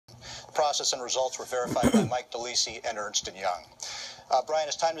process and results were verified by Mike DeLisi and Ernst & Young. Brian,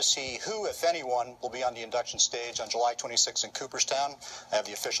 it's time to see who, if anyone, will be on the induction stage on July 26th in Cooperstown. I have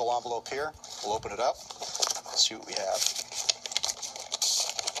the official envelope here. We'll open it up. Let's see what we have.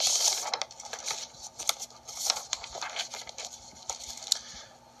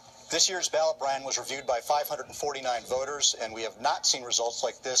 This year's ballot, Brian, was reviewed by 549 voters, and we have not seen results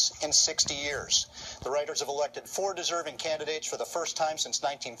like this in 60 years. The writers have elected 4 deserving candidates for the first time since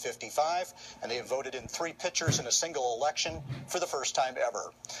 1955, and they have voted in 3 pitchers in a single election for the first time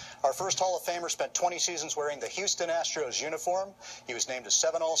ever. Our first Hall of Famer spent 20 seasons wearing the Houston Astros uniform. He was named to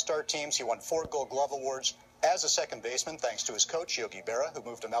 7 All-Star teams. He won 4 Gold Glove awards as a second baseman, thanks to his coach, Yogi Berra, who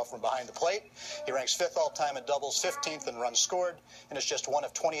moved him out from behind the plate. He ranks 5th all-time in doubles, 15th in runs scored, and is just one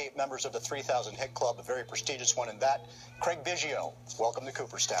of 28 members of the 3,000 hit club, a very prestigious one in that. Craig Biggio, welcome to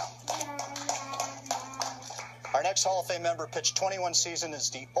Cooperstown. Our next Hall of Fame member pitched 21 seasons, is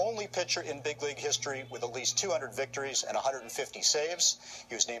the only pitcher in big league history with at least 200 victories and 150 saves.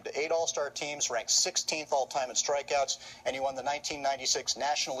 He was named to 8 All-Star teams, ranked 16th all-time in strikeouts, and he won the 1996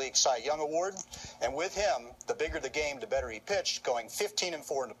 National League Cy Young Award. And with him, the bigger the game, the better he pitched, going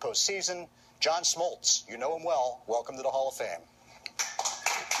 15-4 in the postseason. John Smoltz, you know him well. Welcome to the Hall of Fame.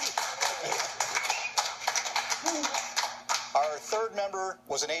 Our third member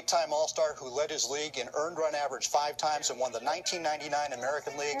was an 8-time All-Star who led his league in earned run average 5 times and won the 1999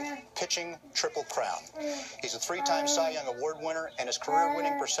 American League Pitching Triple Crown. He's a 3-time Cy Young Award winner, and his career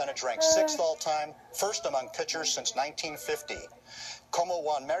winning percentage ranks 6th all-time, first among pitchers since 1950. Como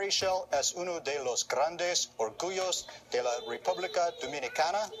Juan Marichal es uno de los grandes orgullos de la República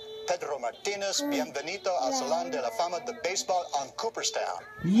Dominicana, Pedro Martinez, bienvenido al Salón de la Fama de Baseball on Cooperstown.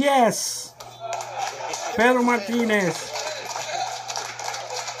 Yes! Pedro Martinez.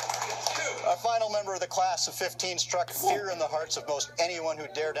 Our final member of the class of 15 struck fear in the hearts of most anyone who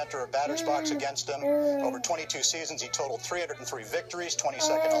dared enter a batter's box against him. Over 22 seasons, he totaled 303 victories,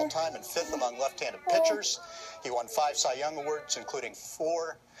 22nd all-time, and 5th among left-handed pitchers. He won 5 Cy Young Awards, including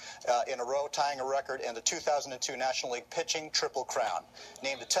 4 in a row, tying a record, and the 2002 National League Pitching Triple Crown.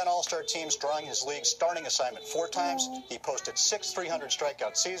 Named to 10 All-Star teams, drawing his league's starting assignment 4 times. He posted 6 300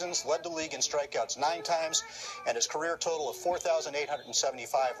 strikeout seasons, led the league in strikeouts 9 times, and his career total of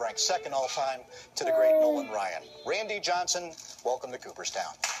 4,875 ranked 2nd all-time to the great Nolan Ryan. Randy Johnson, welcome to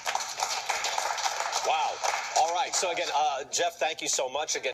Cooperstown. Wow. All right. So again, Jeff, thank you so much. Again.